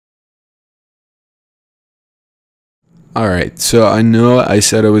Alright, so I know I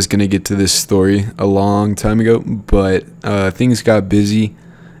said I was going to get to this story a long time ago, but things got busy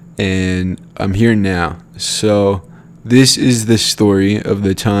and I'm here now. So, this is the story of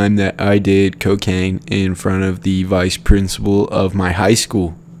the time that I did cocaine in front of the vice principal of my high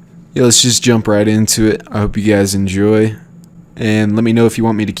school. Yeah, let's just jump right into it. I hope you guys enjoy, and let me know if you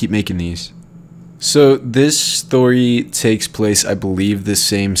want me to keep making these. So this story takes place, I believe, the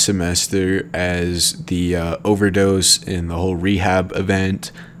same semester as the overdose and the whole rehab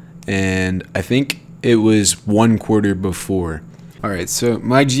event, and I think it was 1 quarter before. Alright, so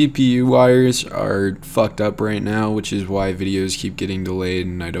my GPU wires are fucked up right now, which is why videos keep getting delayed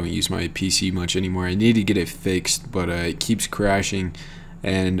and I don't use my PC much anymore. I need to get it fixed, but it keeps crashing,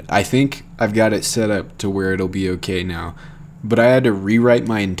 and I think I've got it set up to where it'll be okay now. But I had to rewrite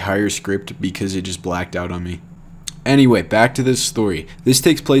my entire script because it just blacked out on me. Anyway, back to this story. This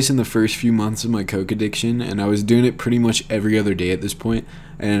takes place in the first few months of my coke addiction, and I was doing it pretty much every other day at this point,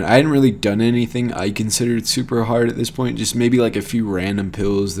 and I hadn't really done anything I considered super hard at this point, just maybe like a few random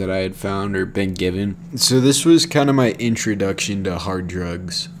pills that I had found or been given. So this was kind of my introduction to hard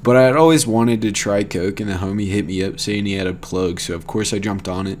drugs. But I had always wanted to try coke, and the homie hit me up saying he had a plug, so of course I jumped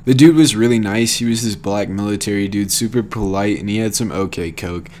on it. The dude was really nice. He was this black military dude, super polite, and he had some okay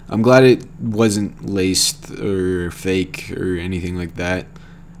coke. I'm glad it wasn't laced or fake or anything like that,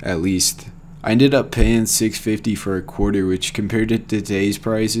 at least. I ended up paying $6.50 for a quarter, which compared to today's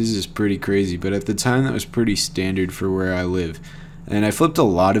prices is pretty crazy, but at the time that was pretty standard for where I live. And I flipped a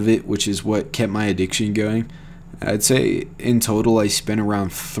lot of it, which is what kept my addiction going. I'd say in total I spent around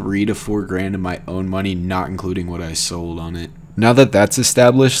 $3 to $4 grand of my own money, not including what I sold on it. Now that that's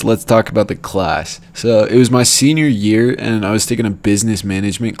established, let's talk about the class. So it was my senior year and I was taking a business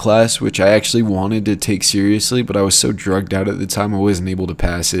management class, which I actually wanted to take seriously, but I was so drugged out at the time I wasn't able to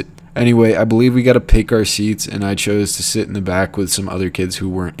pass it. Anyway, I believe we got to pick our seats, and I chose to sit in the back with some other kids who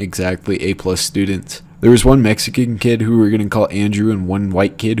weren't exactly A+ students. There was one Mexican kid who we were going to call Andrew and one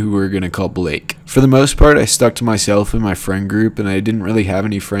white kid who we were going to call Blake. For the most part, I stuck to myself and my friend group, and I didn't really have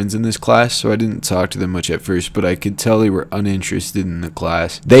any friends in this class, so I didn't talk to them much at first, but I could tell they were uninterested in the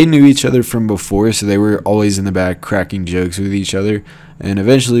class. They knew each other from before, so they were always in the back cracking jokes with each other, and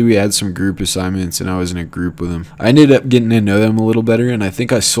eventually we had some group assignments and I was in a group with them. I ended up getting to know them a little better, and I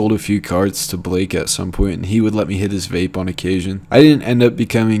think I sold a few cards to Blake at some point, and he would let me hit his vape on occasion. I didn't end up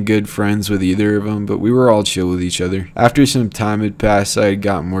becoming good friends with either of them, but we were all chill with each other. After some time had passed, I had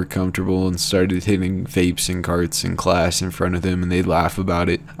gotten more comfortable and started hitting vapes and carts in class in front of them, and they'd laugh about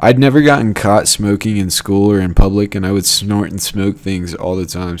it. I'd never gotten caught smoking in school or in public, and I would snort and smoke things all the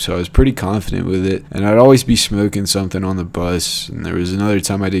time, so I was pretty confident with it, and I'd always be smoking something on the bus. And there was another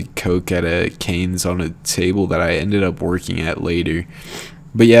time I did coke at a Cane's on a table that I ended up working at later.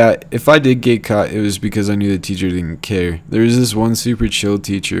 But yeah, if I did get caught, it was because I knew the teacher didn't care. There was this one super chill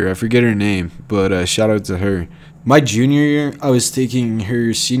teacher, I forget her name, but shout out to her. My junior year, I was taking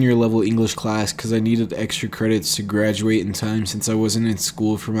her senior level English class because I needed extra credits to graduate in time since I wasn't in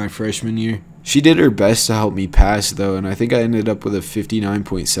school for my freshman year. She did her best to help me pass though, and I think I ended up with a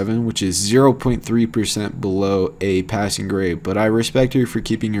 59.7, which is 0.3% below a passing grade, but I respect her for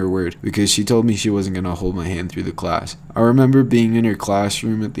keeping her word because she told me she wasn't going to hold my hand through the class. I remember being in her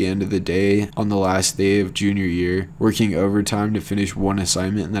classroom at the end of the day on the last day of junior year, working overtime to finish one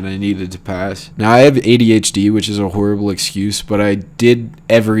assignment that I needed to pass. Now I have ADHD, which is a horrible excuse, but I did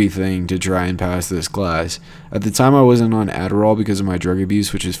everything to try and pass this class. At the time I wasn't on Adderall because of my drug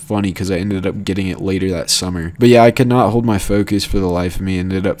abuse, which is funny because I ended up getting it later that summer. But yeah, I could not hold my focus for the life of me,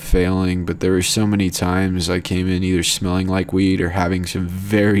 ended up failing, but there were so many times I came in either smelling like weed or having some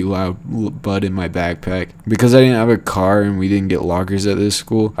very loud bud in my backpack. Because I didn't have a car and we didn't get lockers at this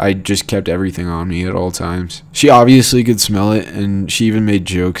school, I just kept everything on me at all times. She obviously could smell it, and she even made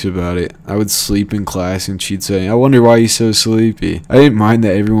jokes about it. I would sleep in class and she'd say, "I wonder why you're so sleepy." I didn't mind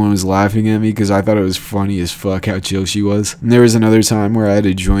that everyone was laughing at me because I thought it was funny as fuck how chill she was. And there was another time where I had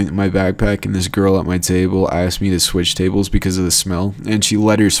a joint in my backpack and this girl at my table asked me to switch tables because of the smell, and she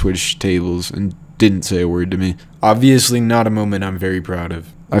let her switch tables and didn't say a word to me. Obviously not a moment I'm very proud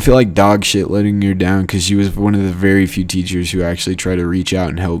of. I feel like dog shit letting her down because she was one of the very few teachers who actually tried to reach out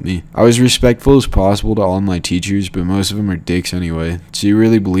and help me. I was respectful as possible to all my teachers, but most of them are dicks anyway. She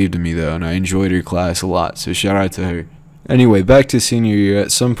really believed in me though, and I enjoyed her class a lot, so shout out to her. Anyway, back to senior year.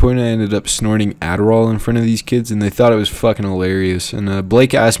 At some point I ended up snorting Adderall in front of these kids, and they thought it was fucking hilarious. And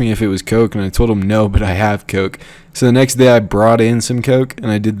Blake asked me if it was coke, and I told him no, but I have coke. So the next day I brought in some coke,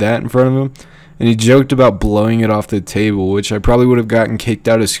 and I did that in front of him. And he joked about blowing it off the table, which I probably would have gotten kicked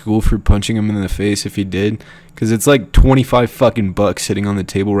out of school for punching him in the face if he did. Because it's like 25 fucking bucks sitting on the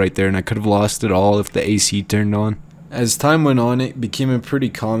table right there, and I could have lost it all if the AC turned on. As time went on, it became a pretty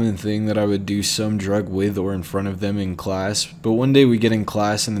common thing that I would do some drug with or in front of them in class. But one day we get in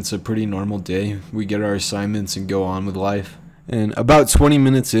class and it's a pretty normal day. We get our assignments and go on with life. And about 20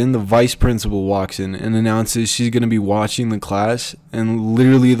 minutes in, the vice principal walks in and announces she's going to be watching the class. And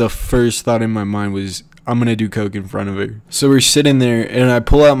literally the first thought in my mind was, I'm going to do coke in front of her. So we're sitting there and I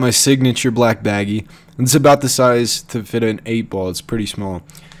pull out my signature black baggie. It's about the size to fit an 8-ball. It's pretty small.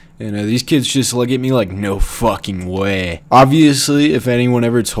 And these kids just look at me like, no fucking way. Obviously, if anyone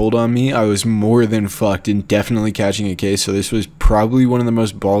ever told on me, I was more than fucked and definitely catching a case. So this was probably one of the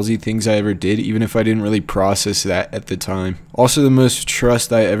most ballsy things I ever did, even if I didn't really process that at the time. Also, the most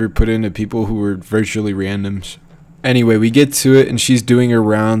trust I ever put into people who were virtually randoms. Anyway, we get to it, and she's doing her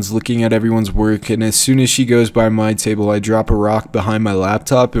rounds, looking at everyone's work, and as soon as she goes by my table, I drop a rock behind my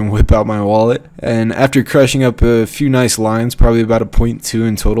laptop and whip out my wallet. And after crushing up a few nice lines, probably about a .2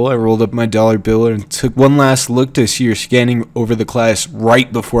 in total, I rolled up my dollar bill and took one last look to see her scanning over the class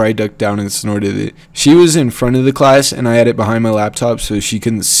right before I ducked down and snorted it. She was in front of the class, and I had it behind my laptop so she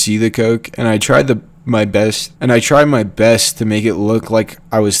couldn't see the coke, and I tried my best to make it look like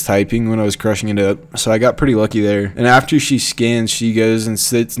I was typing when I was crushing it up, so I got pretty lucky there. And after she scans, she goes and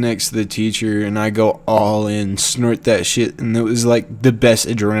sits next to the teacher, and I go all in, snort that shit, and it was like the best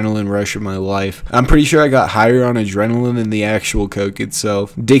adrenaline rush of my life. I'm pretty sure I got higher on adrenaline than the actual coke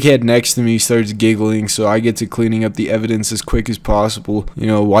itself. Dickhead next to me starts giggling, so I get to cleaning up the evidence as quick as possible. You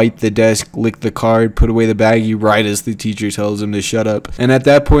know, wipe the desk, lick the card, put away the baggie right as the teacher tells him to shut up. And at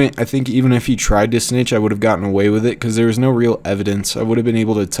that point, I think even if he tried to snitch, I would have gotten away with it because there was no real evidence. I would have been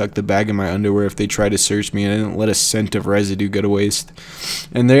able to tuck the bag in my underwear if they tried to search me, and I didn't let a scent of residue go to waste.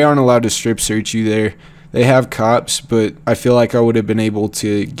 And they aren't allowed to strip search you there. They have cops, but I feel like I would have been able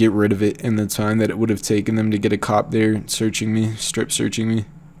to get rid of it in the time that it would have taken them to get a cop there searching me, strip searching me.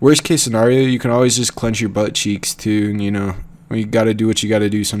 Worst case scenario, you can always just clench your butt cheeks too, and you know, you gotta do what you gotta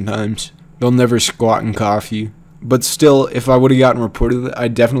do sometimes. They'll never squat and cough you. But still, if I would have gotten reported, I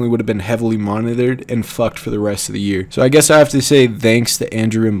definitely would have been heavily monitored and fucked for the rest of the year. So I guess I have to say thanks to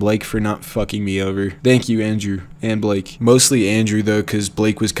Andrew and Blake for not fucking me over. Thank you, Andrew and Blake. Mostly Andrew, though, because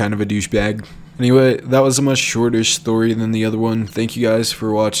Blake was kind of a douchebag. Anyway, that was a much shorter story than the other one. Thank you guys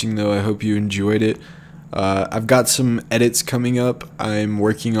for watching, though. I hope you enjoyed it. I've got some edits coming up. I'm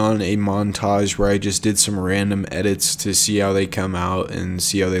working on a montage where I just did some random edits to see how they come out and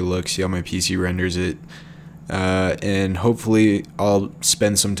see how they look, see how my PC renders it. And hopefully I'll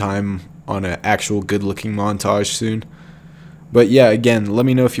spend some time on an actual good looking montage soon. But yeah, again, let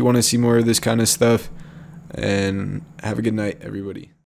me know if you want to see more of this kind of stuff, and have a good night, everybody.